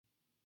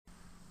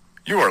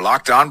You are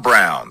Locked On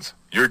Browns,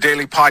 your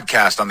daily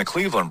podcast on the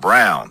Cleveland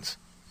Browns.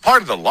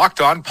 Part of the Locked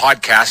On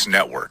Podcast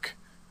Network.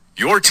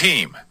 Your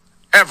team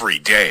every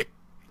day.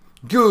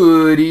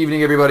 Good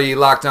evening, everybody.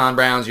 Locked On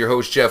Browns, your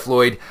host, Jeff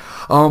Lloyd.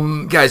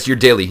 Guys, your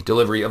daily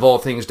delivery of all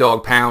things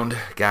Dog Pound.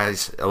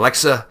 Guys,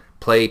 Alexa,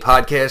 play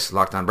podcast,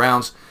 Locked On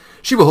Browns.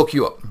 She will hook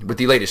you up with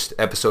the latest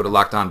episode of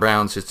Locked On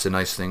Browns. It's a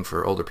nice thing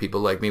for older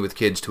people like me with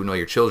kids to annoy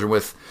your children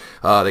with.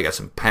 They got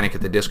some Panic at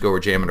the Disco or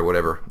jamming or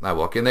whatever. I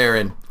walk in there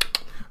and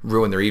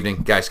ruin their evening.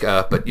 Guys,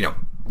 but,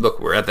 look,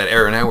 we're at that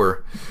era now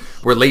where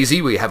we're lazy.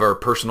 We have our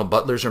personal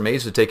butlers or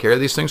maids to take care of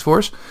these things for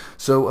us.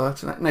 So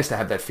it's nice to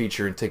have that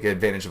feature and take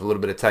advantage of a little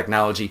bit of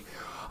technology.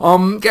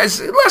 Guys,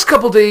 the last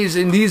couple days,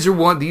 and these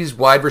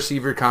wide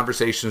receiver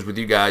conversations with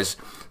you guys,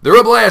 they're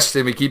a blast,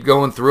 and we keep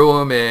going through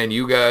them, and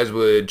you guys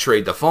would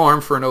trade the farm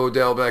for an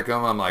Odell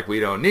Beckham. I'm like, we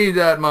don't need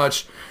that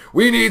much.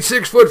 We need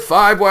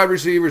 6'5" wide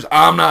receivers.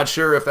 I'm not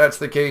sure if that's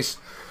the case.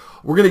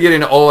 We're going to get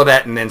into all of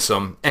that and then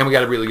some, and we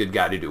got a really good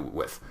guy to do it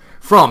with.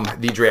 From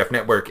the Draft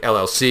Network,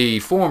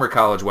 LLC, former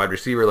college wide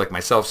receiver like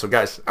myself. So,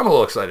 guys, I'm a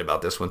little excited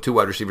about this one. Two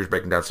wide receivers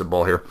breaking down some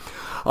ball here.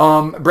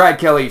 Brad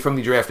Kelly from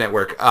the Draft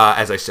Network,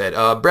 as I said.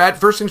 Brad,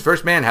 first things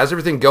first, man, how's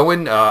everything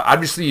going?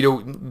 Obviously,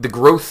 the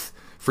growth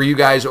for you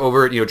guys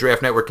over at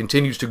Draft Network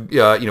continues to,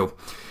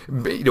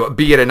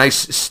 be at a nice,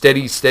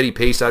 steady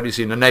pace.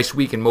 Obviously, in a nice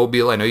week in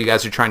Mobile. I know you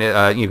guys are trying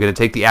to, you're going to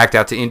take the act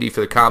out to Indy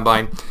for the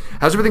Combine.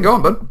 How's everything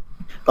going, bud?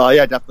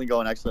 Yeah, definitely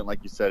going excellent. Like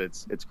you said,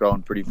 it's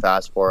growing pretty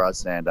fast for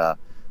us, and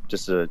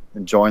just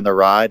enjoying the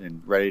ride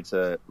and ready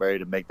to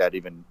make that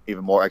even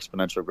more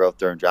exponential growth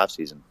during draft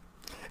season.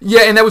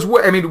 Yeah, and that was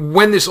what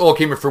when this all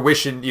came to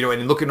fruition,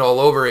 and looking all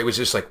over, it was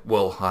just like,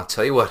 well, I'll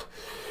tell you what,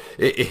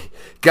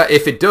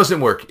 if it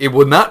doesn't work, it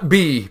will not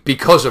be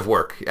because of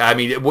work. I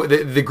mean,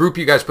 the group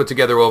you guys put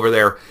together over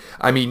there,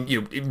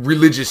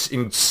 religious,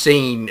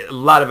 insane, a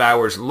lot of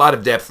hours, a lot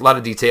of depth, a lot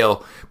of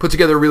detail, put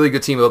together a really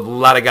good team of a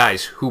lot of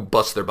guys who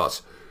bust their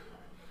butts.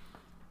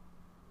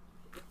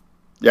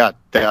 Yeah,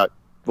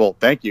 well,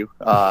 thank you.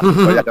 But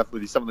yeah,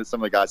 definitely some of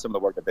the guys, some of the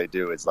work that they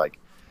do is like,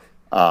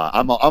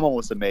 I'm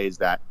almost amazed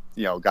that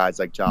guys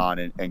like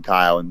John and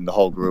Kyle and the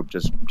whole group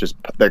just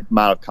the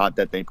amount of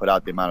content they put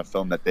out, the amount of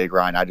film that they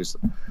grind.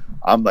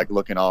 I'm like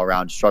looking all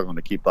around, struggling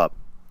to keep up.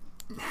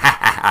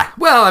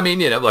 Well,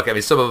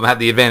 look, some of them have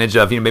the advantage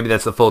of, maybe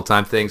that's the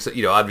full-time thing. So,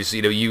 obviously,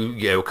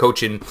 you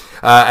coaching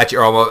at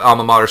your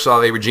alma mater,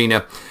 Salve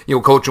Regina,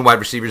 coaching wide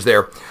receivers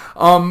there.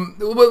 Well,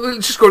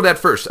 let's just go to that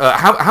first.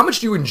 How much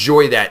do you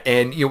enjoy that?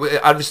 And,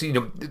 obviously,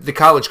 the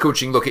college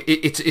coaching, look,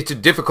 it's a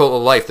difficult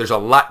life. There's a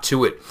lot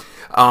to it.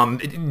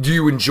 Do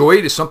you enjoy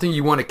it? Is something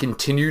you want to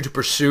continue to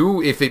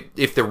pursue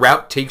if the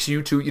route takes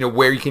you to,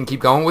 where you can keep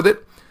going with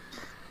it?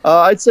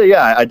 I'd say,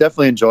 yeah, I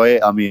definitely enjoy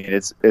it. I mean,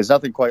 it's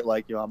nothing quite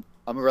like,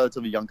 I'm a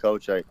relatively young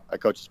coach. I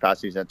coach this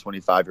past season at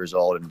 25 years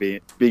old, and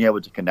being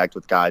able to connect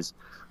with guys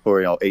who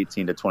are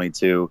 18 to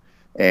 22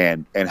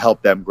 and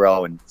help them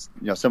grow, and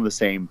some of the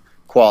same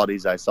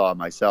qualities I saw in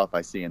myself,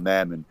 I see in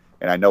them,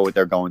 and I know what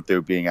they're going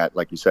through being at,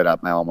 like you said,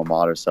 at my alma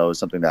mater. So it's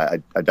something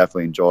that I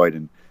definitely enjoyed,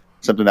 and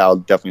something that I'll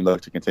definitely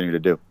look to continue to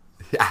do.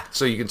 Yeah,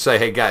 so you can say,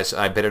 hey guys,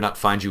 I better not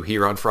find you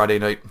here on Friday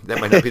night. That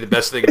might not be the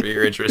best thing for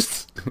your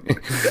interests.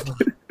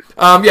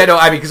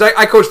 Because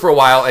I coached for a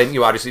while, and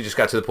obviously just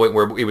got to the point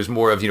where it was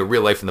more of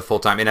real life in the full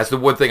time, and that's the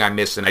one thing I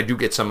miss, and I do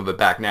get some of it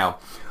back now.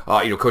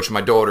 Coaching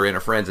my daughter and her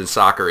friends in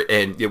soccer,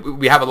 and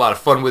we have a lot of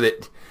fun with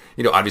it.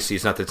 Obviously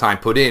it's not the time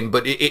put in,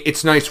 but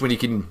it's nice when you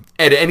can,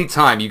 at any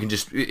time, you can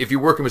just, if you're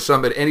working with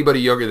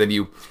anybody younger than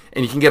you,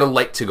 and you can get a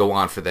light to go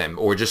on for them,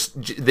 or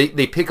just,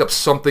 they pick up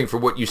something for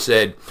what you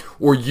said,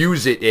 or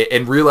use it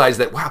and realize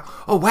that,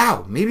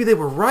 wow, maybe they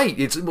were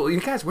right. Well,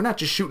 guys, we're not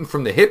just shooting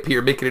from the hip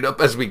here, making it up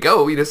as we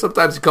go.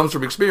 Sometimes it comes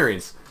from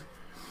experience.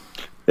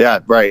 Yeah,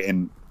 right.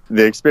 And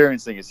the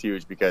experience thing is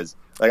huge because,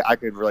 like, I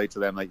could relate to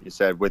them, like you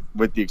said, with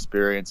the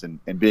experience and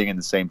being in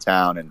the same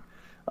town and,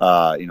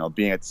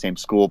 being at the same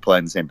school,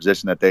 playing the same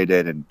position that they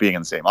did, and being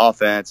in the same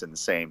offense and the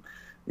same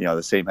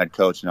head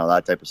coach and all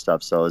that type of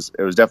stuff. So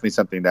it was definitely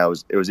something that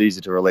was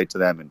easy to relate to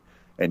them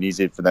and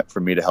easy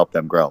for me to help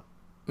them grow.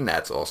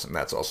 That's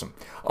awesome.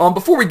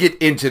 Before we get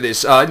into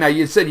this, now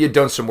you said you'd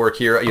done some work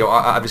here,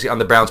 obviously on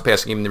the Browns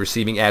passing game and the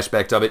receiving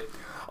aspect of it.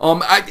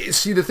 I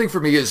see the thing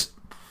for me is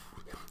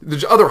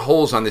there's other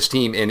holes on this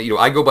team, and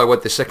I go by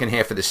what the second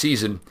half of the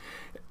season,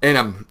 and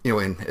I'm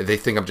and they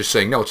think I'm just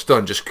saying no, it's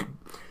done. Just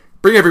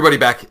bring everybody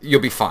back, you'll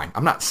be fine.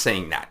 I'm not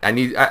saying that.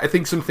 I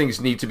think some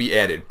things need to be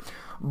added.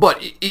 But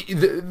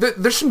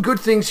there's some good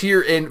things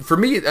here, and for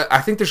me,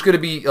 I think there's going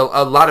to be a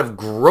lot of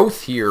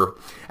growth here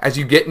as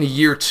you get into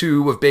year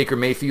 2 of Baker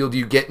Mayfield.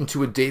 You get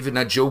into a David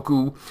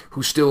Njoku,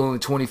 who's still only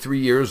 23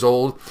 years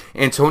old.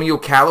 Antonio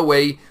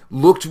Callaway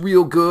looked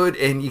real good,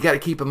 and you got to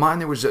keep in mind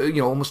there was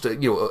almost a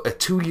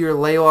 2-year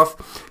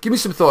layoff. Give me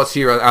some thoughts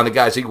here on the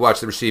guys that you watch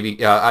the receiving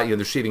the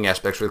receiving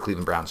aspects for the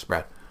Cleveland Browns,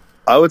 Brad.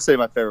 I would say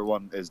my favorite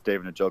one is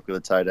David Njoku, the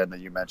tight end that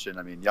you mentioned.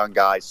 I mean, young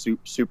guy,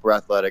 super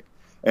athletic,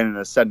 and an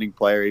ascending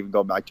player. Even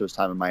going back to his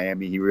time in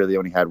Miami, he really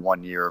only had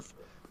 1 year of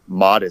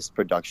modest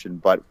production.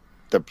 But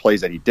the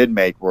plays that he did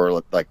make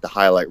were like the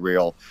highlight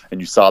reel, and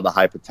you saw the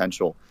high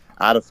potential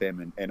out of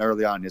him. And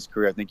early on in his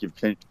career, I think you've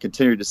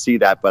continued to see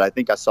that. But I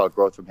think I saw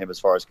growth from him as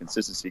far as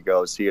consistency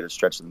goes. He had a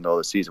stretch in the middle of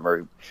the season where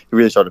he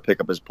really started to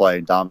pick up his play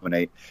and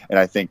dominate. And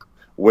I think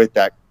with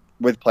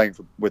playing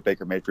with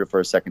Baker Mayfield for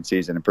a second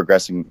season and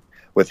progressing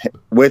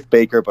with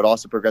Baker, but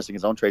also progressing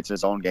his own traits in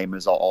his own game,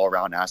 his all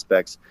around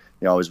aspects.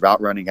 His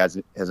route running has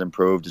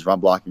improved, his run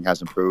blocking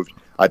has improved.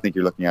 I think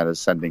you're looking at an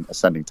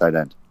ascending tight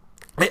end.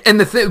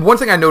 And one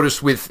thing I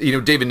noticed with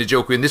David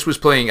Njoku, and this was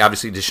playing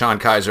obviously Deshaun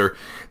Kaiser,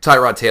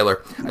 Tyrod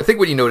Taylor. I think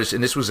what you noticed,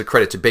 and this was a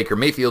credit to Baker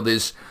Mayfield,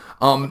 is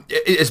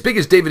as big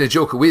as David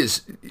Njoku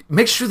is,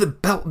 make sure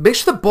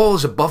the ball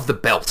is above the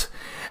belt.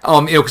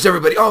 Because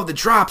everybody, the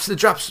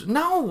drops.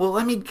 No, well,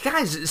 I mean,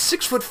 guys,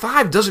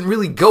 6'5" doesn't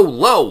really go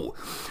low.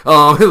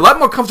 A lot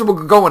more comfortable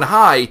going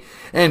high.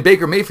 And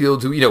Baker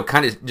Mayfield, who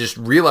kind of just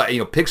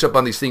picks up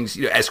on these things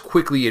as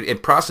quickly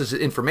and processes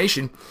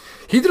information,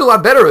 he did a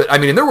lot better at it. I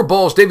mean, and there were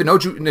balls David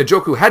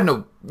Njoku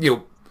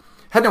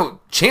had no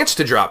chance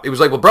to drop. It was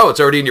like, well, bro, it's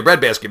already in your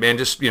breadbasket, man.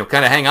 Just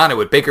kind of hang on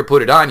to it. Baker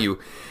put it on you,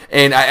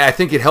 and I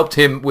think it helped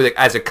him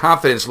as a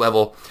confidence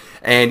level.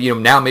 And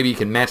now maybe you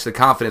can match the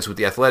confidence with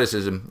the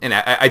athleticism. And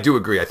I do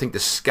agree. I think the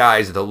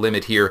sky's the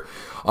limit here.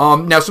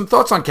 Now, some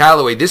thoughts on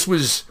Callaway. This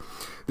was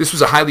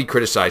a highly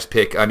criticized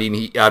pick. I mean,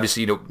 he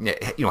obviously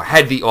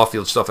had the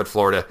off-field stuff at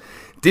Florida.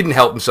 Didn't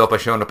help himself by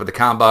showing up at the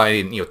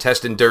combine and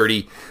testing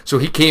dirty. So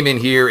he came in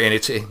here,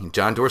 and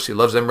John Dorsey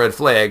loves them red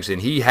flags,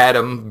 and he had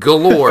them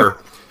galore.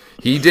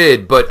 He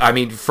did, but I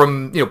mean,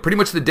 from pretty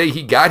much the day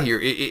he got here,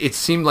 it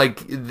seemed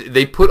like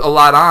they put a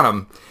lot on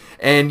him.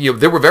 And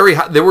there were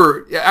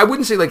I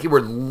wouldn't say like it were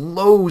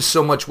lows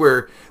so much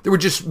where there were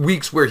just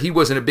weeks where he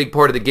wasn't a big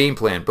part of the game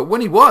plan. But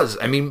when he was,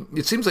 I mean,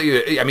 it seems like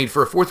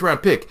for a 4th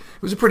round pick,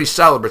 it was a pretty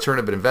solid return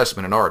of an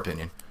investment in our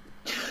opinion.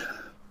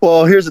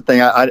 Well, here's the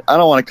thing. I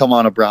don't want to come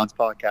on a Browns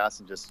podcast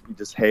and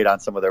just hate on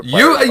some of their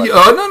players.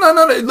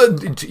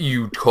 No.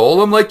 You call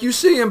them like you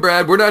see them,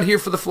 Brad. We're not here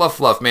for the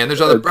fluff, man. There's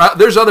other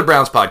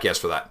Browns podcasts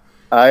for that.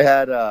 I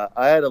had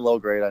a low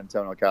grade on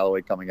Antonio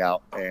Callaway coming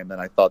out, and then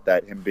I thought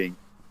that him being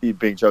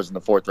chosen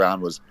in the 4th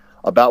round was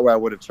about where I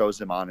would have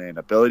chosen him on an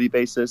ability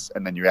basis.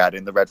 And then you add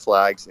in the red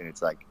flags, and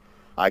it's like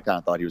I kind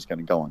of thought he was going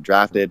to go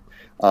undrafted.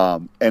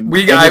 And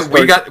we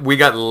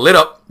got lit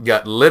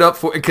up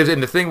for because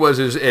and the thing was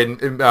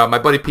my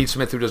buddy Pete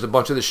Smith, who does a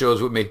bunch of the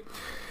shows with me,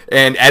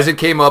 and as it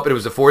came up, and it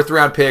was a 4th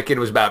round pick, and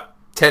it was about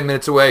 10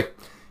 minutes away.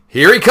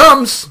 Here he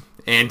comes.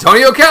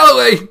 Antonio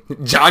Callaway,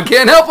 John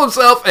can't help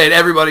himself, and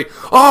everybody,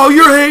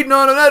 you're hating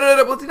on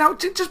it. Well, now,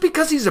 just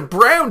because he's a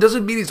Brown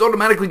doesn't mean he's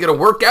automatically going to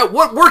work out.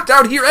 What worked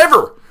out here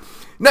ever?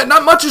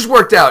 Not much has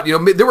worked out.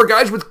 There were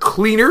guys with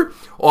cleaner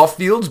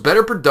off-fields,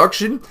 better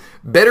production,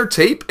 better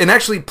tape, and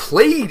actually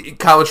played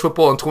college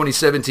football in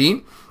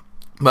 2017.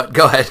 But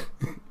go ahead.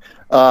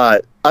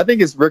 I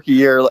think his rookie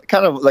year,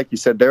 kind of like you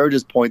said, there were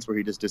just points where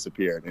he just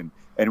disappeared,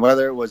 and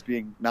whether it was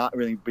not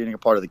really being a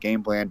part of the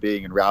game plan,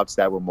 being in routes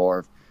that were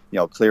more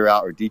clear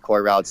out or decoy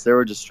routes, there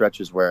were just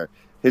stretches where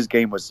his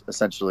game was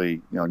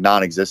essentially,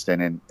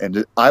 non-existent.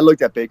 And I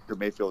looked at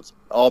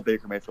all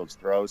Baker Mayfield's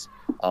throws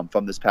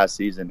from this past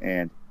season,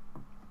 and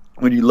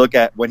when you look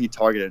at when he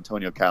targeted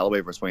Antonio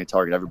Callaway versus when he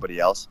targeted everybody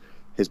else,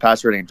 his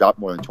pass rating dropped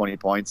more than 20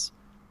 points.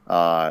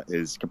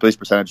 His completion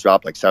percentage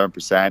dropped like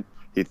 7%.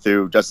 He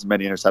threw just as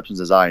many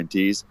interceptions as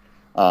INTs.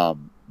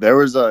 There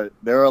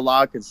were a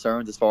lot of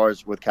concerns as far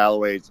as with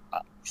Callaway's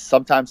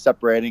sometimes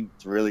separating.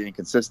 It's really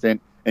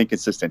inconsistent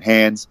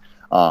hands.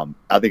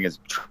 I think his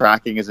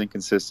tracking is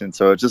inconsistent.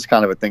 So it's just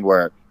kind of a thing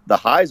where the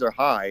highs are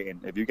high, and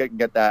if you can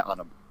get that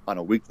on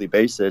a weekly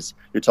basis,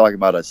 you're talking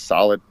about a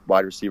solid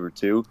wide receiver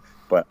too.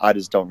 But I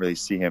just don't really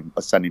see him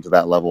ascending to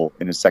that level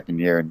in his 2nd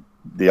year, and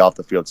the off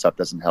the field stuff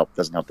doesn't help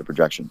the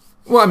projection.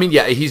 Well, I mean,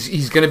 yeah,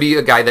 he's going to be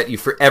a guy that you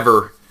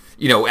forever,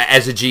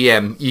 as a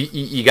GM,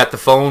 you got the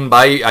phone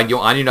on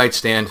your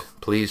nightstand.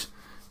 Please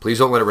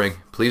don't let it ring.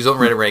 Please don't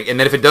let it ring. And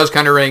then if it does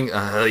kind of ring,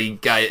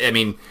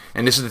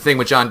 and this is the thing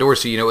with John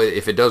Dorsey,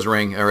 if it does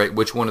ring, all right,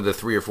 which one of the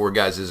 3 or 4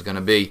 guys is going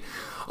to be?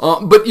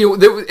 But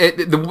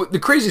the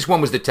craziest one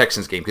was the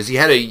Texans game because he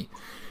had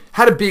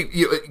a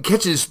big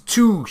catches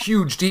 2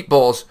 huge deep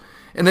balls,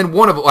 and then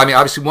one of them,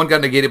 obviously one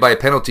got negated by a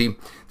penalty.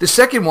 The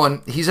second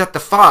one, he's at the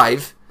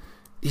 5.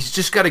 He's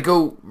just got to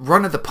go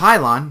run at the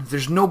pylon.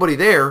 There's nobody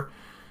there,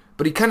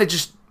 but he kind of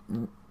just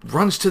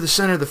runs to the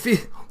center of the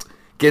field.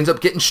 Ends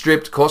up getting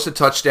stripped, cost a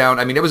touchdown.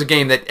 I mean, it was a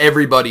game that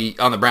everybody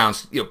on the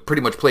Browns,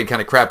 pretty much played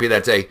kind of crappy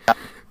that day.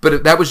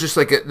 But that was just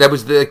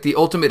the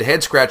ultimate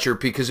head scratcher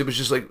because it was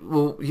just like,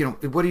 well,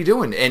 what are you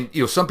doing? And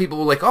some people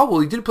were like, oh, well,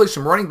 he did play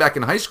some running back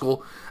in high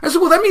school. I said,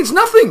 well, that means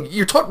nothing.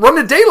 You're taught run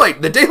the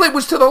daylight. The daylight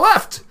was to the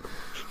left.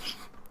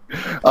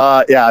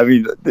 Yeah, I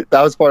mean,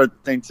 that was part of the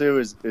thing too.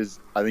 Is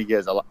I think he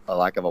has a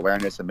lack of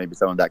awareness, and maybe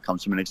some of that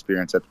comes from an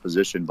experience at the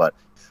position. But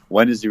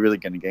when is he really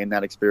going to gain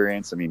that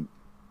experience? I mean,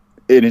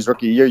 in his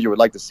rookie year, you would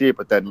like to see it,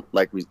 but then,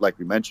 like we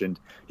mentioned,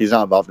 he's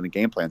not involved in the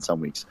game plan some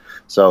weeks.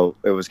 So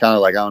it was kind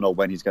of like I don't know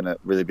when he's going to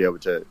really be able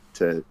to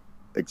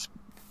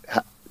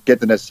get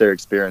the necessary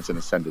experience and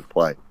ascended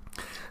play.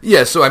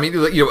 Yeah, so I mean,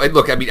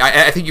 look, I mean,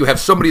 I think you have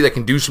somebody that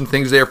can do some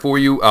things there for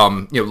you.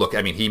 Look,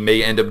 I mean, he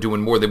may end up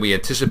doing more than we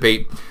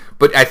anticipate,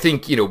 but I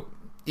think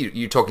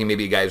you're talking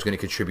maybe a guy who's going to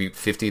contribute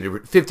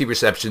 50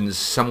 receptions,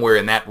 somewhere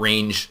in that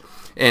range,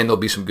 and there'll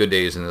be some good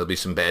days and there'll be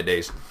some bad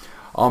days.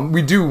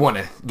 We do want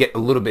to get a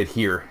little bit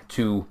here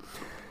to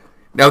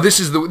now. This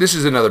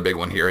is another big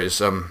one here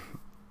is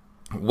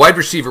wide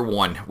receiver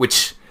one,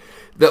 which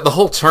the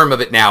whole term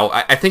of it now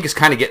I think is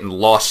kind of getting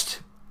lost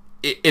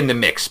in the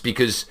mix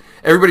because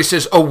everybody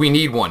says, "Oh, we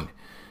need one."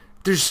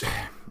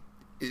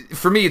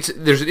 For me,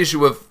 there's an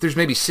issue of there's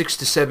maybe 6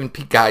 to 7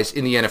 guys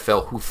in the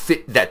NFL who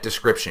fit that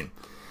description.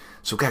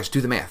 So, guys,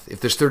 do the math.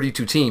 If there's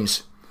 32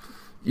 teams,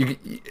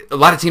 a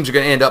lot of teams are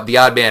going to end up the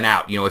odd man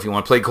out. If you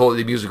want to play Call of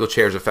the musical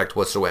chairs effect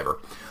whatsoever.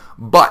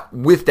 But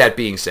with that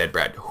being said,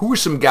 Brad, who are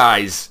some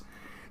guys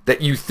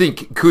that you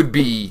think could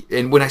be?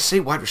 And when I say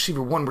wide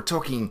receiver one, we're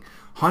talking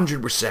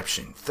 100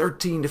 reception,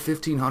 13 to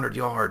 1,500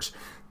 yards,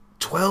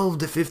 12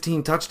 to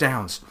 15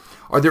 touchdowns.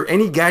 Are there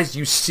any guys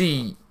you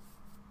see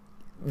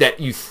that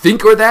you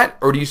think are that?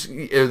 Or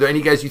are there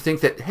any guys you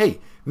think that, hey,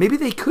 maybe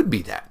they could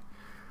be that?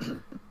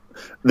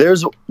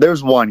 There's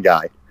one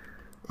guy.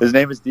 His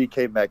name is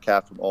DK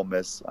Metcalf from Ole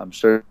Miss. I'm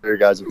sure you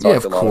guys have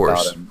talked a lot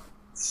about him.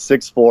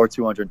 6'4",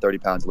 230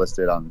 pounds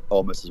listed on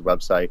Ole Miss's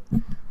website.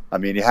 I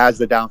mean, he has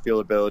the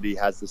downfield ability. He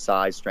has the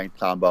size, strength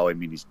combo. I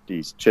mean,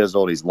 he's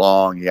chiseled. He's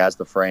long. He has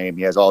the frame.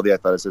 He has all the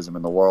athleticism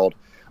in the world.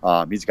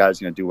 He's a guy who's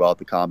going to do well at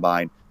the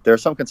combine. There are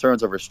some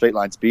concerns over straight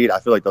line speed. I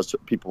feel like those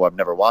people who have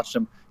never watched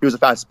him, he was the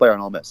fastest player on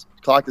Ole Miss.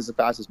 Clocked as the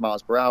fastest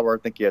miles per hour. I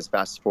think he has the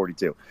fastest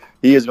 42.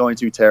 He is going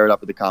to tear it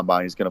up at the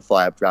combine. He's going to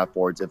fly up draft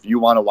boards. If you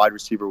want a wide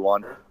receiver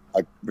one,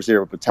 a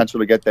receiver with potential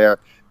to get there,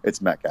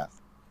 it's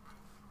Metcalf.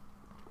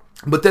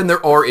 But then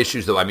there are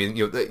issues, though. I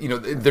mean,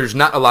 there's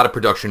not a lot of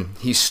production.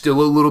 He's still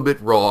a little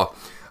bit raw.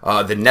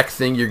 The neck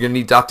thing, you're going to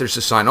need doctors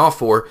to sign off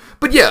for.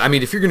 But yeah, I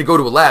mean, if you're going to go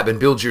to a lab and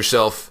build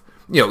yourself,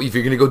 if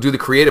you're going to go do the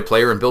creative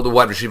player and build a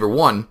wide receiver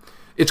one,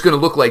 it's going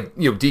to look like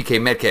DK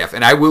Metcalf.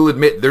 And I will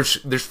admit,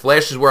 there's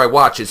flashes where I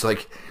watch. It's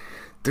like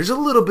there's a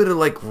little bit of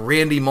like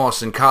Randy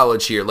Moss in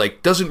college here.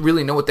 Like doesn't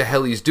really know what the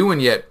hell he's doing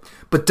yet,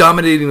 but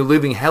dominating the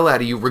living hell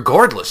out of you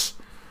regardless.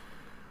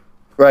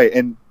 Right,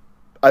 and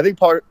I think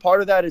part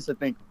of that is I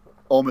think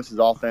Ole Miss's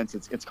offense.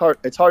 It's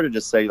hard to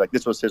just say like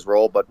this was his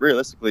role, but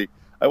realistically,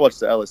 I watched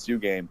the LSU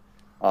game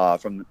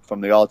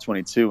from the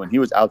All-22, and he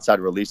was outside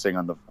releasing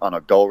on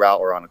a go route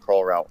or on a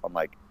curl route on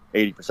like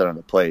 80% of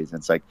the plays. And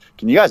it's like,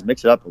 can you guys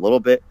mix it up a little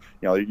bit?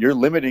 You're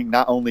limiting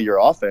not only your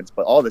offense,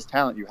 but all this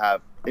talent you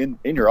have in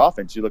your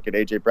offense. You look at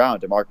A.J. Brown,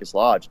 DeMarcus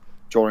Lodge,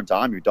 Jordan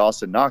Ta'amu,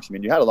 Dawson Knox. I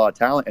mean, you had a lot of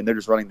talent, and they're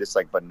just running this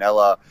like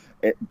vanilla,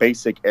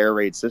 basic air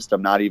raid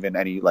system, not even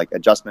any like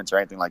adjustments or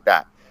anything like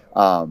that.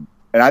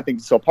 And I think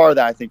so. Part of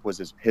that I think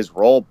was his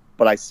role,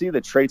 but I see the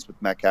traits with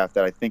Metcalf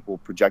that I think will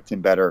project him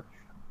better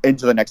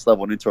into the next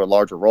level and into a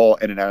larger role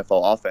in an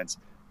NFL offense.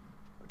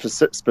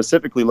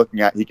 Specifically looking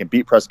at he can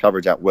beat press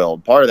coverage at will.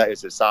 And part of that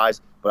is his size,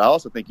 but I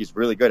also think he's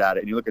really good at it.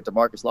 And you look at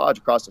DeMarcus Lodge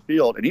across the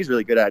field, and he's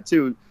really good at it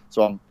too.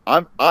 So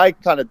I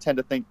kind of tend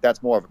to think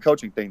that's more of a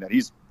coaching thing, that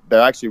they're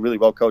actually really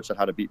well coached on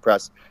how to beat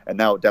press, and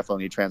that would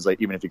definitely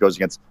translate even if he goes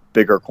against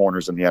bigger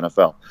corners in the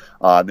NFL.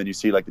 And then you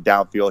see like the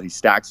downfield, he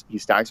stacks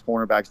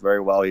cornerbacks very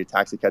well. He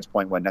attacks the catch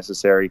point when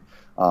necessary.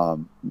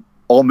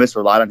 Ole Miss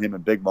relied on him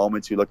in big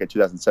moments. You look at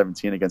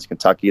 2017 against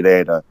Kentucky, they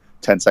had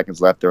 10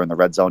 seconds left. They're in the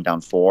red zone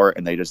down 4,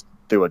 and they just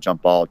threw a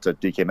jump ball to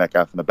DK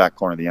Metcalf in the back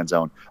corner of the end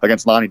zone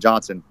against Lonnie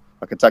Johnson,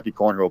 a Kentucky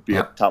corner who will be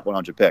a top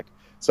 100 pick.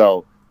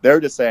 So they're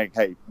just saying,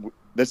 hey,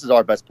 this is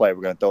our best play.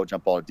 We're going to throw a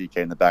jump ball to DK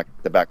in the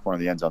back corner of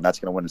the end zone. That's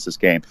going to win us this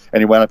game. And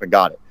he went up and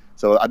got it.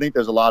 So I think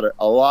there's a lot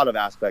of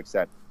aspects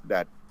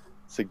that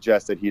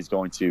suggest that he's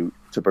going to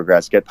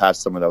progress, get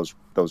past some of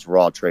those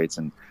raw traits,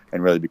 and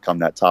really become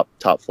that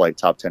top flight,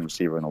 top 10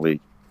 receiver in the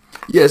league.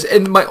 Yes,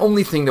 and my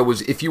only thing though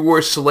was if you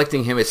were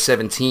selecting him at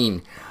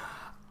 17,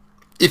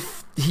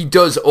 if he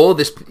does all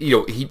this,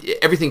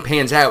 everything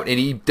pans out and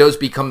he does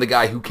become the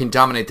guy who can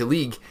dominate the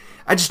league,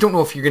 I just don't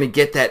know if you're going to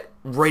get that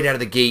right out of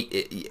the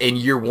gate in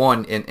year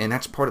one, and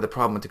that's part of the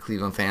problem with the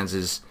Cleveland fans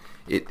is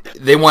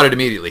they want it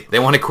immediately. They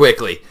want it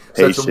quickly.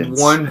 So that's the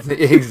one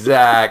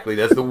exactly.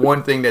 That's the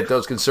one thing that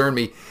does concern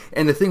me.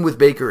 And the thing with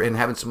Baker and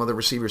having some other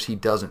receivers, he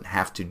doesn't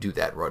have to do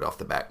that right off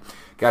the bat.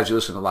 Guys, you're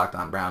listening to Locked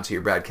On Browns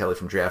here. Brad Kelly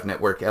from Draft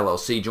Network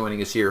LLC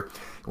joining us here.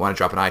 You want to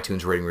drop an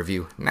iTunes rating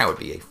review? Now would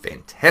be a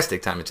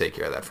fantastic time to take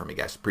care of that for me,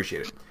 guys.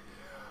 Appreciate it.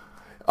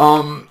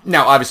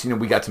 Now, obviously,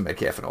 we got to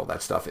Metcalf and all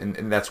that stuff,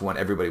 and that's one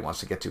everybody wants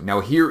to get to. Now,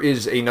 here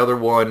is another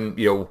one,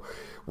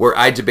 where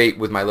I debate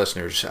with my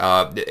listeners.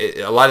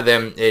 A lot of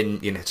them,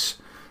 and it's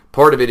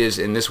part of it is,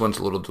 and this one's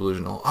a little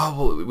delusional. Oh,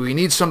 well, we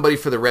need somebody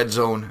for the red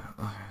zone.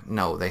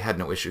 No, they had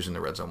no issues in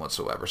the red zone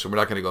whatsoever, so we're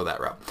not going to go that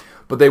route.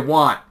 But they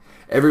want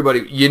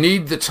everybody. You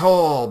need the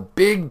tall,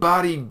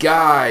 big-bodied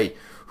guy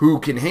who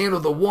can handle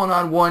the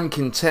one-on-one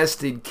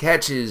contested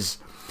catches.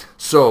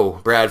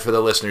 So, Brad, for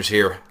the listeners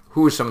here,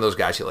 who are some of those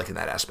guys you like in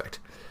that aspect?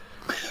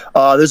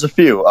 There's a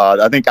few.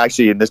 I think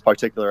actually in this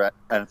particular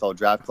NFL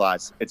draft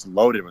class, it's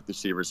loaded with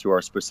receivers who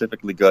are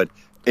specifically good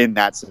in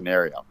that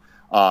scenario.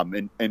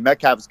 And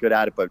Metcalf is good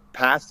at it, but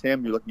past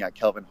him, you're looking at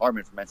Kelvin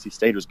Harmon from NC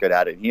State, who's good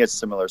at it. And he has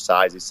similar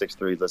size. He's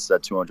 6'3", listed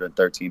at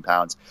 213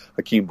 pounds.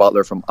 Hakeem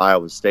Butler from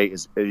Iowa State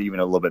is even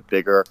a little bit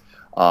bigger,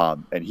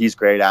 and he's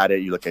great at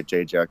it. You look at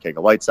J.J.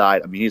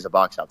 Arcega-Whiteside. I mean, he's a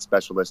box-out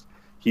specialist.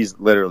 He's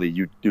literally,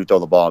 you do throw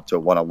the ball up to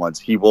one-on-ones.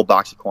 He will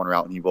box a corner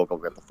out, and he will go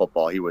get the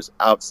football. He was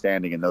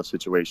outstanding in those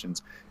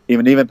situations.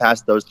 Even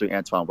past those three,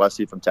 Antoine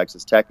Wesley from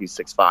Texas Tech, he's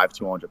 6'5",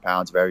 200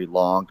 pounds, very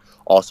long,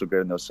 also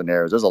good in those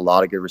scenarios. There's a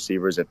lot of good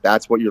receivers. If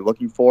that's what you're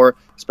looking for,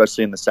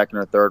 especially in the second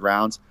or third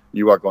rounds,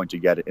 you are going to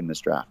get it in this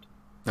draft.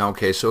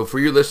 Okay, so for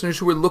your listeners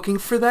who are looking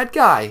for that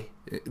guy,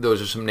 those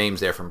are some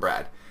names there from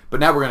Brad. But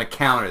now we're going to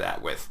counter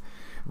that with,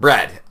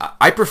 Brad,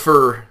 I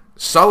prefer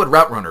solid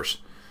route runners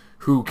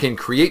who can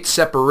create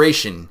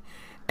separation,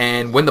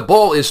 and when the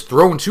ball is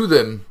thrown to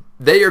them,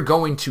 they are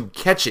going to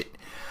catch it.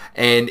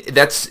 And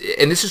this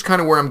is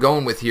kind of where I'm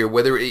going with here.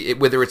 Whether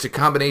it's a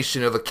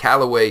combination of a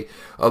Callaway,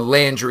 a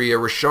Landry, a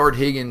Rashard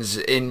Higgins,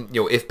 and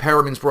if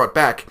Perriman's brought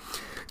back,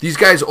 these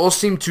guys all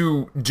seem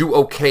to do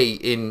okay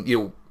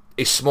in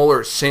a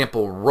smaller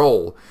sample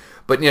role.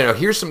 But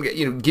here's some.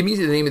 Give me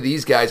the name of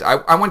these guys.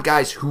 I want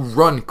guys who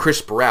run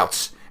crisp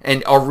routes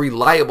and are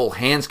reliable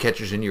hands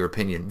catchers. In your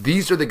opinion,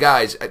 these are the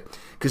guys.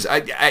 Because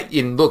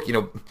look,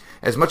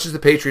 as much as the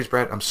Patriots,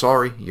 Brad, I'm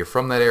sorry, you're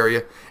from that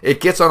area, it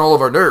gets on all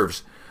of our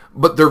nerves.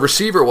 But they're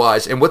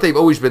receiver-wise, and what they've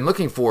always been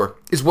looking for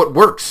is what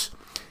works.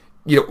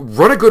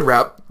 Run a good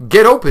route,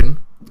 get open,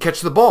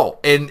 catch the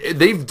ball. And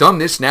they've done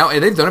this now,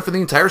 and they've done it for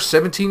the entire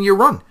 17-year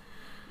run.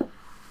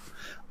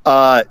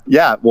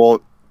 Yeah,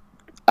 well,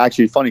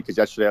 actually funny because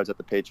yesterday I was at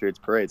the Patriots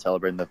parade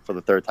celebrating for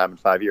the third time in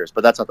 5 years,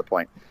 but that's not the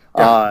point.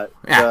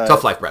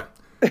 Tough life, Brad.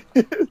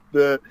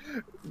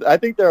 I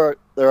think there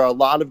are a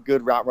lot of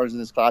good route runners in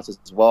this class as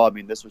well. I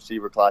mean, this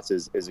receiver class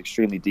is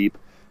extremely deep,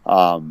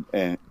 and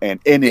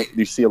in it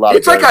you see a lot.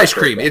 It's like ice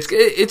cream.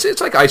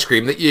 It's like ice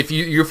cream. That if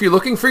you're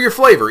looking for your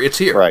flavor, it's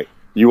here. Right,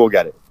 you will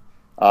get it.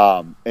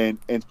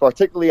 And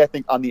particularly, I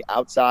think on the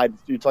outside,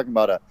 you're talking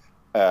about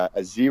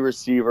a Z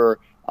receiver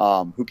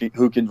who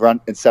can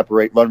run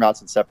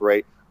routes and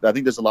separate. I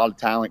think there's a lot of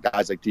talent,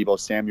 guys like Deebo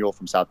Samuel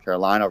from South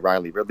Carolina,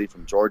 Riley Ridley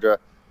from Georgia.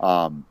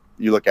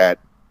 You look at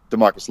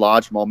DeMarcus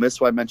Lodge from Ole Miss,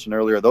 who I mentioned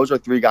earlier. Those are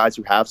three guys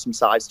who have some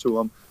size to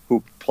them,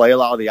 who play a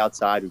lot of the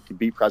outside, who can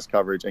beat press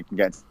coverage and can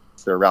get into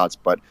their routes.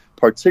 But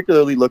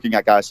particularly looking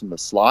at guys from the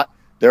slot,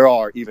 there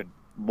are even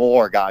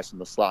more guys from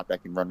the slot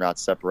that can run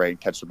routes, separate,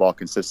 and catch the ball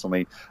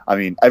consistently. I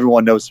mean,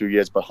 everyone knows who he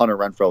is, but Hunter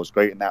Renfrow is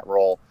great in that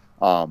role.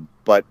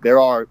 But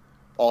there are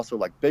also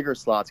like bigger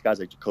slots,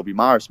 guys like Jacoby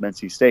Myers from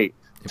NC State,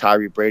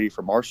 Tyree Brady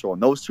from Marshall,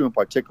 and those two in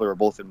particular are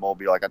both in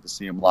Mobile. I got to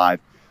see them live.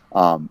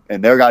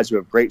 And they're guys who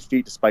have great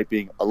feet despite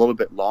being a little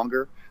bit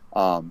longer,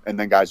 and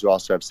then guys who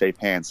also have safe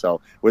hands.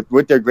 So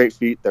with their great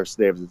feet,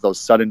 they have those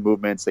sudden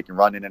movements. They can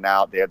run in and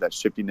out. They have that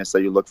shiftiness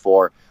that you look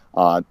for.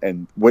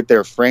 And with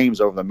their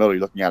frames over the middle,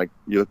 you're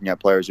looking at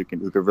players who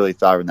could really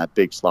thrive in that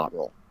big slot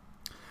role.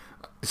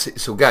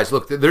 So guys,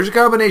 look, there's a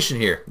combination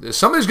here.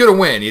 Somebody's going to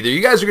win. Either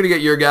you guys are going to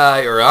get your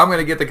guy, or I'm going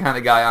to get the kind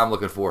of guy I'm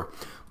looking for.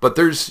 But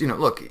there's,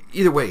 look,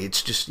 either way,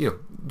 it's just,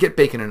 get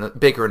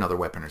Baker another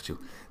weapon or two.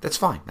 That's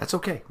fine. That's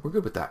okay. We're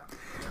good with that.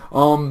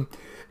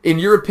 In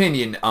your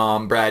opinion,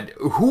 Brad,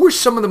 who are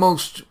some of the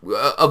most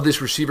of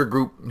this receiver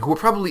group who are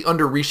probably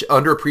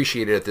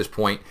underappreciated at this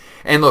point?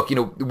 And look,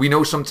 we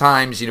know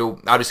sometimes,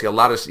 obviously a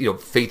lot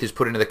of, faith is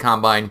put into the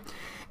combine,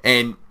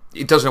 and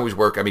it doesn't always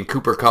work. I mean,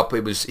 Cooper Kupp,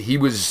 he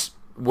was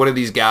one of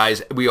these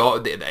guys.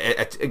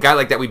 A guy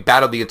like that, we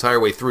battled the entire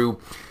way through.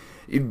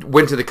 It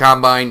went to the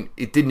combine.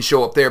 It didn't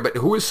show up there. But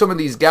who are some of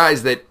these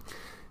guys that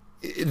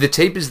the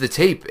tape is the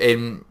tape,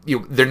 and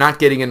they're not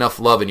getting enough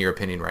love in your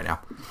opinion right now?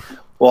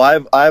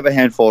 Well, I have a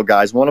handful of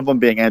guys. One of them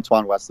being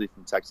Antoine Wesley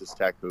from Texas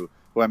Tech, who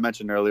I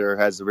mentioned earlier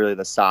has really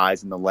the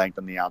size and the length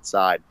on the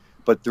outside.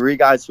 But three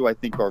guys who I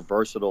think are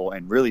versatile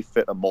and really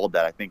fit a mold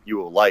that I think you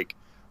will like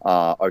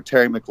are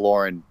Terry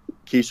McLaurin,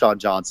 Keyshawn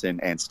Johnson,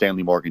 and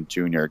Stanley Morgan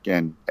Jr.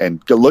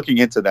 And looking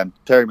into them,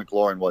 Terry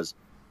McLaurin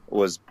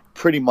was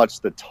pretty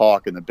much the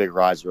talk and the big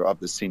riser of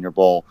the Senior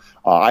Bowl.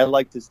 I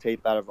liked his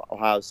tape out of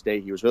Ohio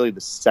State. He was really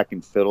the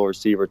second fiddle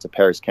receiver to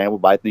Paris Campbell,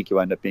 but I think he'll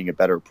end up being a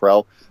better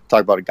pro.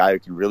 Talk about a guy who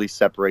can really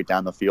separate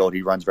down the field.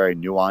 He runs very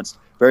nuanced,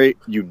 very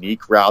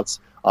unique routes,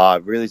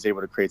 really is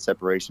able to create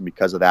separation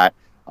because of that.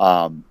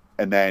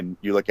 And then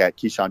you look at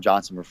Keyshawn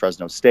Johnson from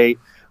Fresno State,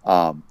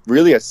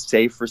 really a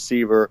safe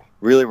receiver,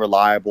 really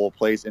reliable,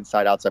 plays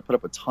inside, outside, put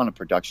up a ton of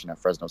production at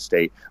Fresno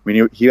State. I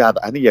mean, I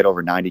think he had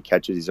over 90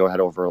 catches. He's had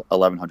over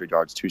 1,100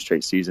 yards, 2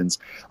 straight seasons.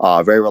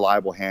 Very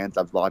reliable hands.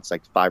 I've watched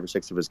like 5 or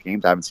 6 of his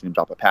games. I haven't seen him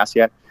drop a pass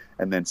yet.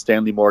 And then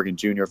Stanley Morgan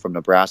Jr. from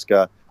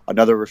Nebraska,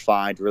 another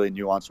refined, really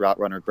nuanced route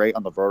runner, great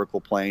on the vertical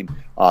plane,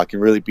 can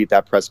really beat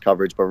that press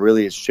coverage, but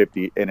really is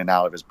shifty in and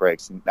out of his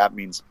breaks. And that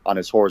means on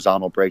his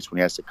horizontal breaks when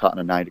he has to cut on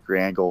a 90-degree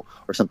angle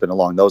or something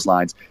along those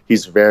lines,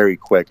 he's very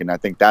quick. And I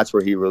think that's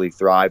where he really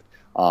thrived,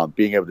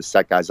 being able to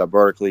set guys up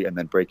vertically and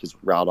then break his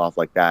route off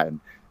like that.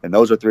 And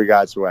those are three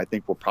guys who I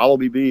think will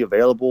probably be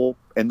available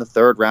in the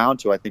third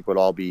round, who I think would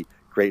all be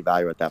great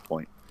value at that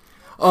point.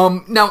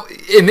 Now,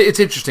 and it's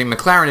interesting,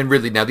 McLaren and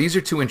Ridley. Now, these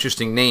are two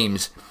interesting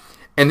names.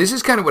 And this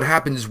is kind of what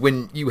happens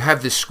when you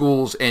have the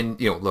schools and,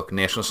 look,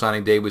 National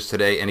Signing Day was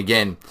today. And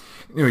again,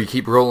 you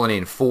keep rolling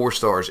in 4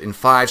 stars and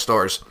 5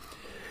 stars.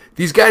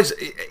 These guys,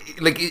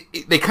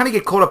 they kind of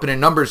get caught up in a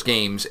numbers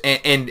games.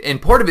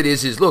 And part of it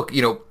is look,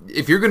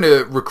 if you're going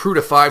to recruit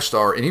a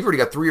 5-star and you've already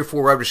got 3 or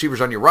 4 wide receivers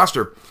on your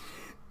roster,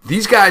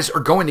 these guys are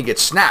going to get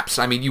snaps.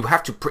 I mean, you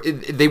have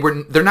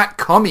to, they're not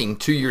coming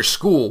to your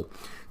school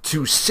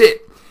to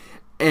sit.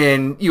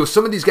 And,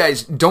 some of these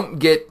guys don't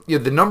get,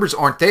 the numbers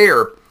aren't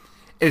there.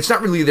 And it's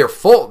not really their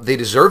fault. They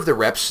deserve the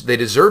reps. They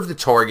deserve the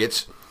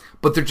targets.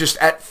 But they're just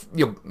at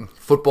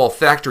football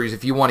factories,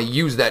 if you want to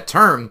use that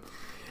term.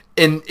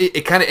 And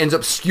it kind of ends up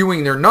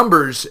skewing their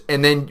numbers.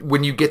 And then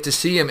when you get to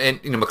see him,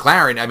 and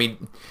McLaren, I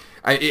mean,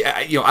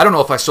 I don't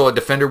know if I saw a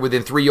defender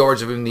within 3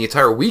 yards of him the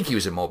entire week he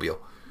was in Mobile.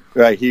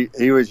 Right. He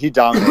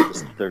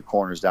dominated their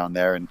corners down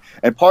there.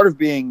 And part of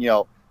being,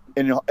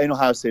 in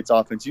Ohio State's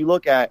offense, you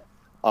look at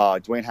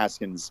Dwayne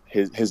Haskins,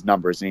 his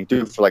numbers, and he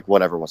threw for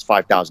whatever it was,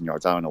 5,000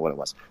 yards. I don't know what it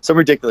was. Some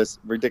ridiculous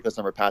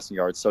number of passing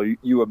yards. So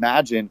you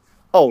imagine,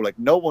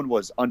 no one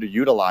was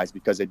underutilized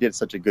because they did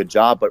such a good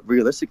job. But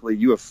realistically,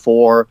 you have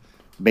 4,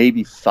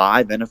 maybe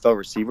 5 NFL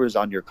receivers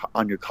on your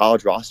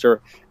college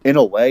roster. In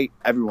a way,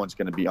 everyone's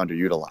going to be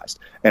underutilized.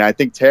 And I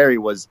think Terry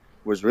was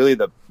really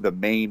the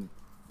main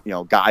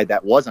guy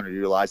that was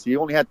underutilized. He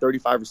only had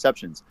 35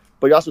 receptions.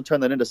 But he also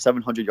turned that into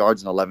 700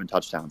 yards and 11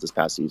 touchdowns this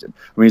past season.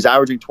 I mean, he's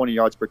averaging 20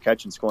 yards per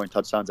catch and scoring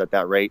touchdowns at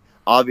that rate.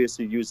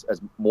 Obviously used as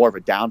more of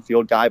a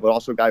downfield guy, but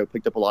also a guy who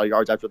picked up a lot of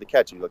yards after the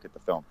catch. You look at the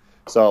film.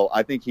 So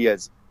I think he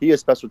has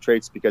special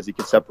traits because he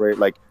can separate,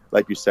 like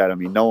you said. I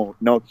mean, no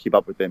one can keep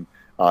up with him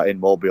in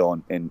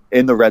Mobile and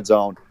in the red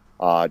zone,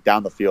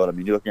 down the field. I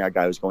mean, you're looking at a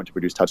guy who's going to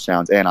produce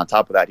touchdowns. And on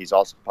top of that, he's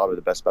also probably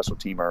the best special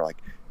teamer,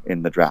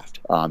 in the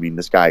draft. I mean,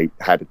 this guy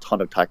had a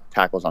ton of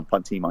tackles on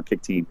punt team, on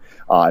kick team.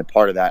 And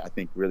part of that, I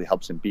think, really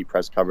helps him beat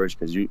press coverage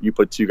because you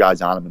put 2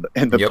 guys on him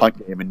in the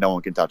punt game and no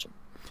one can touch him.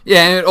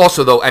 Yeah, and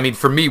also, though, I mean,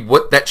 for me,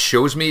 what that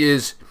shows me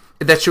is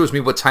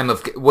what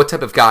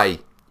type of guy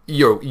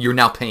you're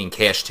now paying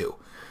cash to.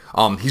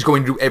 He's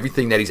going to do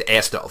everything that he's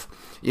asked of,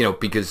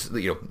 because,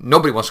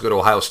 nobody wants to go to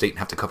Ohio State and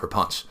have to cover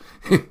punts.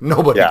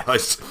 Nobody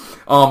does.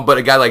 But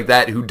a guy like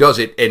that who does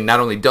it, and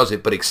not only does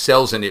it, but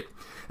excels in it,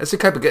 that's the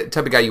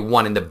type of guy you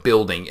want in the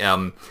building.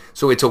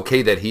 So it's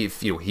okay that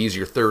he's your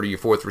 3rd or your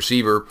 4th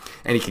receiver,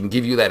 and he can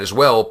give you that as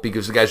well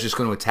because the guy's just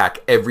going to attack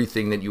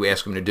everything that you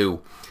ask him to do.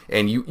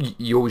 And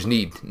you always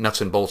need nuts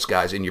and bolts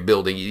guys in your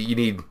building.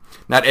 You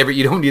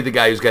don't need the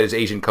guy who's got his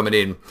agent coming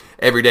in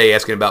every day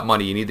asking about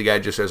money. You need the guy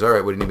who just says, all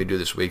right, what do you need me to do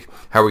this week?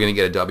 How are we going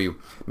to get a W?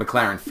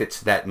 McLaren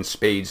fits that in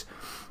spades.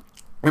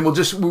 And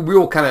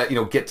we'll kind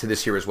of get to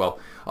this here as well.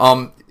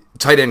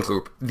 Tight end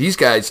group. These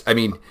guys, I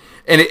mean,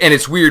 and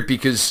it's weird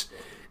because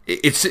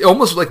it's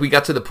almost like we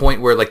got to the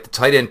point where the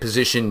tight end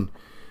position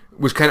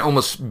was kind of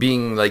almost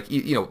being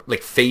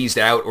phased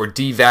out or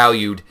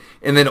devalued,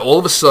 and then all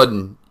of a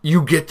sudden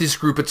you get this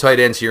group of tight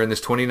ends here in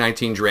this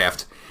 2019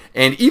 draft,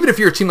 and even if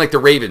you're a team like the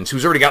Ravens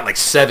who's already got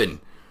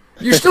 7,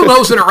 you're still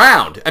nosing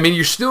around. I mean,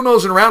 you're still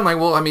nosing around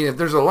if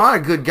there's a lot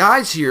of good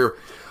guys here,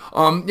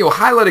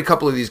 highlight a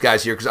couple of these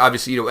guys here because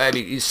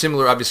obviously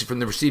similar obviously from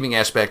the receiving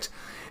aspect,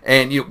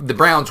 and the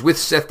Browns with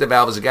Seth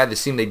DeValve is a guy that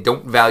seem they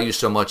don't value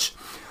so much.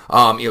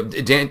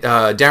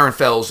 Darren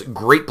Fells,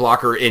 great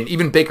blocker, and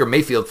even Baker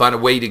Mayfield found a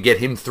way to get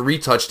him 3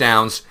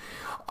 touchdowns.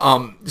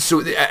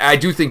 So I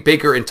do think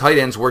Baker and tight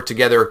ends work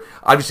together.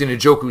 Obviously,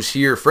 Njoku's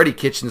here. Freddie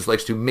Kitchens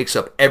likes to mix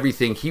up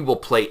everything. He will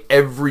play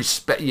every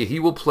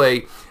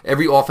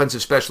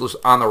offensive specialist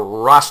on the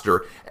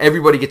roster.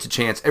 Everybody gets a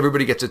chance.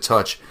 Everybody gets a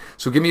touch.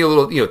 So give me a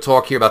little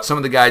talk here about some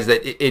of the guys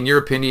that, in your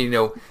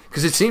opinion,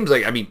 because it seems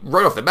like,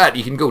 right off the bat,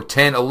 you can go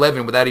 10,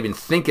 11 without even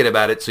thinking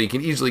about it. So you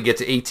can easily get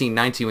to 18,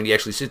 19 when you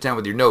actually sit down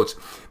with your notes.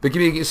 But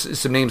give me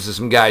some names of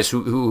some guys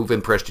who've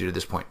impressed you to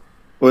this point.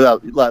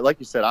 Well, like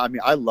you said,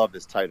 I love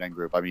this tight end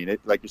group. I mean,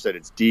 like you said,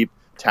 it's deep,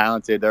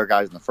 talented. There are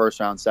guys in the 1st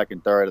round,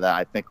 2nd, 3rd that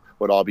I think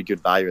would all be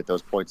good value at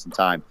those points in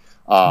time.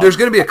 There's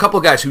going to be a couple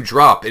guys who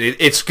drop, and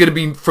it's going to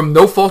be from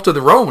no fault of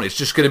their own. It's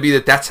just going to be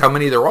that's how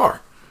many there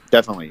are.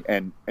 Definitely.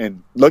 And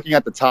looking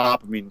at the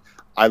top,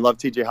 I love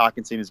T.J.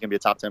 Hawkinson. He's going to be a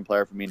top 10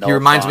 player for me. He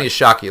reminds me of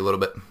Shockey a little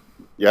bit.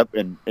 Yep,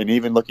 and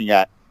even looking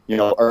at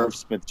Irv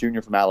Smith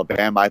Jr. from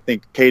Alabama, I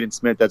think Caden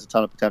Smith has a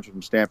ton of potential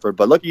from Stanford.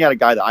 But looking at a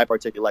guy that I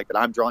particularly like that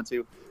I'm drawn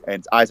to, and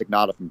it's Isaac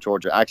Nada from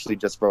Georgia. I actually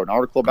just wrote an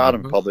article about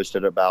him, published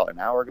it about an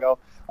hour ago.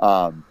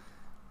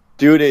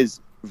 Dude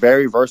is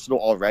very versatile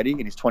already,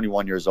 and he's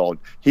 21 years old.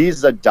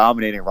 He's a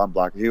dominating run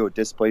blocker. He will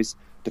displace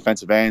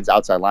defensive ends,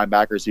 outside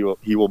linebackers.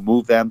 He will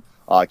move them.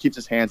 Keeps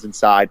his hands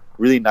inside.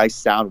 Really nice,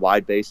 sound,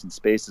 wide base in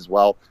space as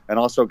well. And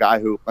also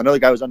another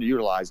guy who's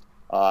underutilized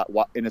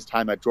in his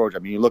time at Georgia.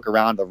 You look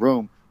around the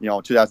room.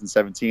 In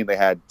 2017 they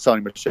had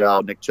Sonny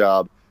Michel, Nick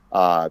Chubb,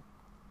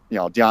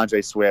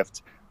 DeAndre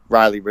Swift,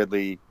 Riley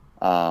Ridley.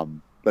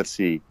 Let's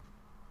see.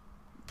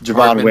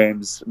 Javon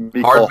Wims,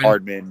 Mecole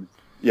Hardman.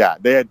 Yeah,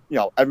 they had,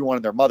 everyone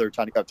and their mother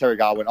trying to Terry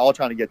Godwin, all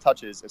trying to get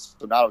touches.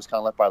 So now it was kind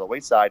of left by the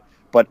wayside.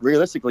 But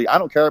realistically, I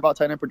don't care about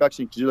tight end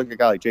production because you look at a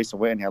guy like Jason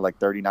Witten, he had like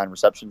 39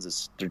 receptions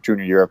his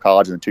junior year of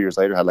college, and then 2 years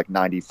later had like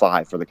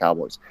 95 for the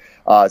Cowboys.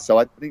 So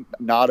I think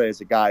Nada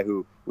is a guy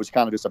who was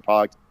kind of just a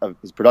product of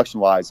his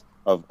production-wise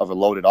of a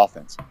loaded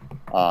offense.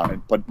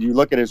 But you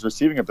look at his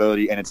receiving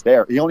ability, and it's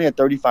there. He only had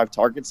 35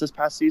 targets this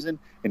past season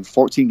in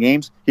 14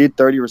 games. He had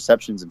 30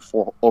 receptions and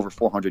over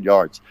 400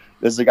 yards.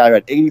 This is a guy who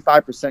had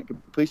 85%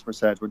 completion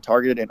percentage when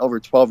targeted and over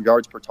 12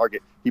 yards per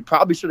target. He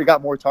probably should have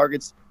got more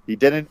targets. He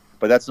didn't,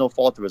 but that's no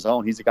fault of his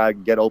own. He's a guy who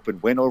can get open,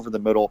 win over the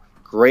middle.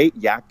 Great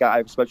yak guy,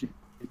 especially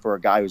for a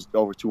guy who's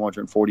over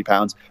 240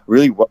 pounds.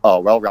 Really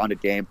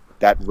well-rounded game.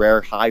 That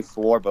rare high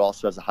floor, but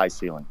also has a high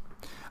ceiling.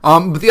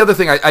 But the other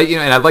thing and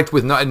I liked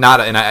with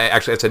Nada, and I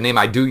actually, it's a name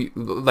I do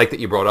like that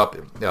you brought up,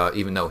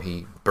 even though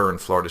he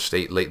burned Florida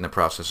State late in the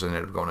process and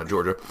ended up going to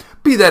Georgia.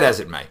 Be that as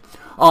it may.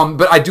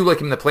 But I do like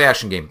him in the play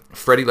action game.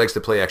 Freddie likes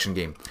the play action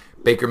game.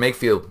 Baker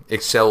Mayfield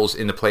excels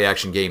in the play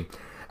action game.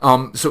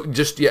 So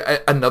just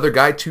another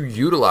guy to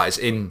utilize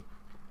in.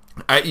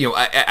 I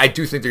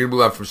do think they're going to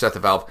move on from Seth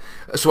Valve.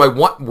 So I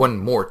want one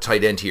more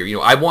tight end here.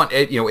 I want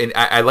and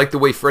I like the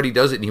way Freddie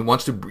does it, and he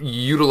wants to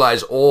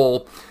utilize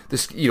all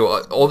this,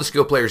 all the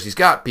skill players he's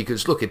got,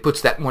 because look, it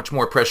puts that much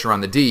more pressure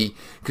on the D,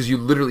 because you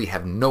literally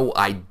have no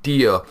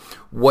idea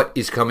what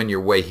is coming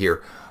your way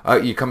here.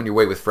 You're coming your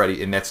way with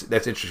Freddie, and that's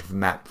interesting from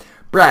that.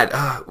 Brad,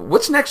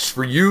 what's next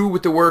for you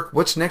with the work?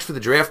 What's next for the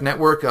Draft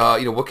Network?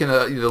 What can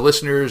the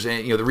listeners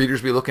and the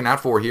readers be looking out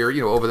for here?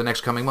 Over the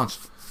next coming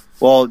months.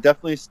 Well,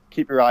 definitely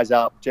keep your eyes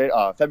out.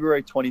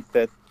 February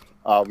 25th,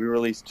 we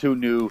released 2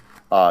 new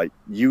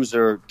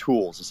user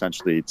tools,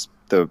 essentially. It's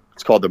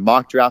called the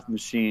Mock Draft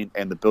Machine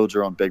and the Build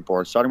Your Own Big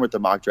Board. Starting with the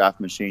Mock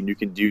Draft Machine, you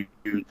can do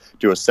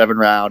a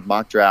 7-round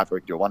mock draft, or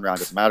you can do a 1 round.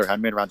 It doesn't matter how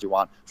many rounds you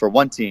want. For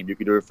 1 team, you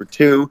can do it for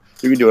 2.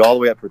 You can do it all the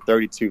way up for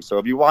 32. So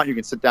if you want, you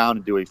can sit down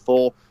and do a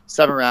full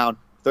 7-round,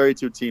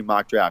 32-team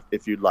mock draft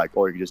if you'd like,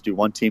 or you can just do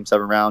 1 team,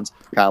 7 rounds,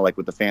 kind of like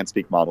what the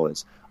FanSpeak model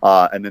is.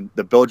 And then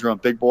the Build Your Own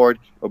Big Board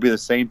will be the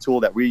same tool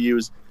that we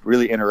use,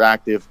 really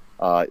interactive.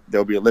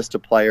 There'll be a list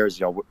of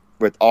players,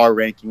 with our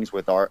rankings,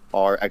 with our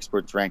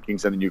experts'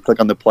 rankings, and then you click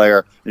on the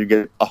player, you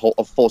get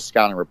a full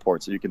scouting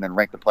report. So you can then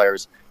rank the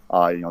players.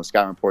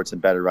 Scouting reports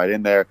embedded right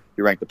in there.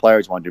 You rank the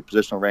players. You want to do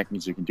positional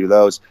rankings, you can do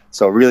those.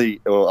 So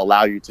really, it will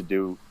allow you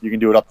you can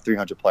do it up to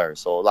 300 players.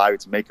 So it'll allow you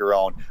to make your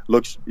own.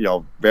 Looks,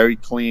 very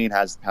clean.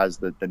 Has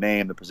the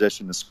name, the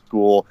position, the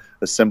school,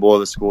 the symbol of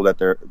the school that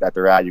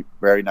they're at.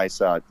 Very nice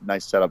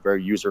setup.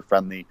 Very user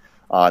friendly.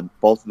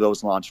 Both of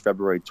those launch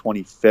February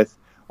 25th.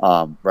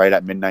 Right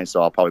at midnight,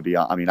 so I'll probably be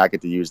on. I mean, I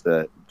get to use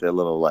the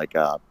little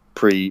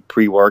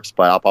pre-works,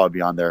 but I'll probably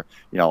be on there,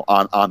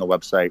 on the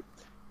website,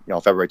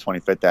 February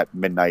 25th at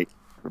midnight,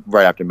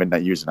 right after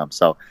midnight, using them.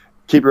 So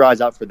keep your eyes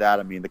out for that.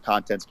 I mean, the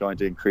content's going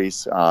to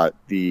increase.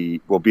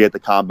 We'll be at the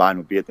Combine,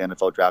 we'll be at the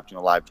NFL Draft,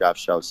 doing a live draft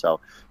show. So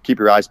keep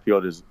your eyes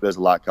peeled. There's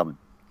a lot coming.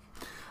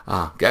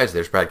 Guys,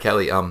 there's Brad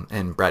Kelly,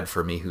 and Brad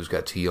for me, who's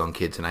got 2 young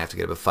kids, and I have to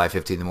get up at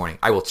 5:50 in the morning.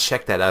 I will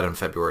check that out on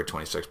February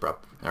 26th, bro.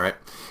 All right?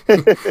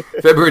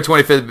 February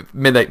 25th,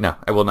 midnight. No,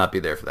 I will not be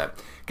there for that.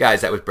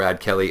 Guys, that was Brad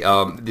Kelly.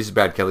 This is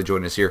Brad Kelly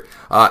joining us here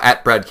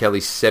at Brad Kelly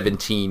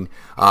 17.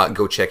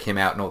 Go check him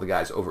out and all the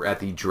guys over at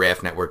the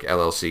Draft Network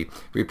LLC.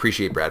 We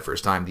appreciate Brad for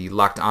his time. The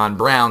Locked On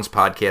Browns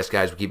podcast,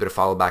 guys. We keep it a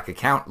follow back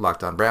account.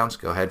 Locked On Browns.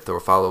 Go ahead, throw a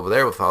follow over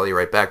there. We'll follow you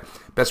right back.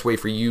 Best way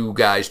for you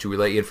guys to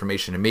relay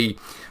information to me.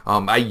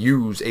 I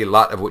use a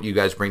lot of what you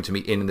guys bring to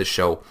me in the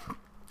show.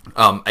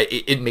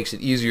 It makes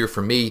it easier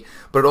for me,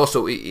 but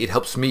also it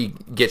helps me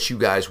get you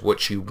guys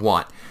what you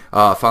want.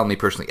 Follow me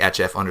personally at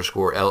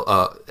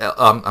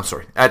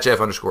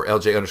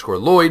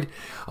Jeff_LJ_Lloyd.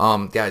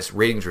 Guys,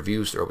 ratings,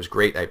 reviews, they're always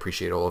great. I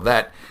appreciate all of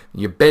that.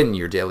 You've been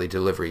your daily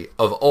delivery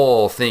of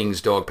all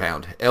things Dog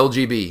Pound.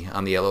 LGB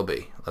on the LOB.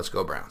 Let's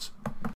go Browns.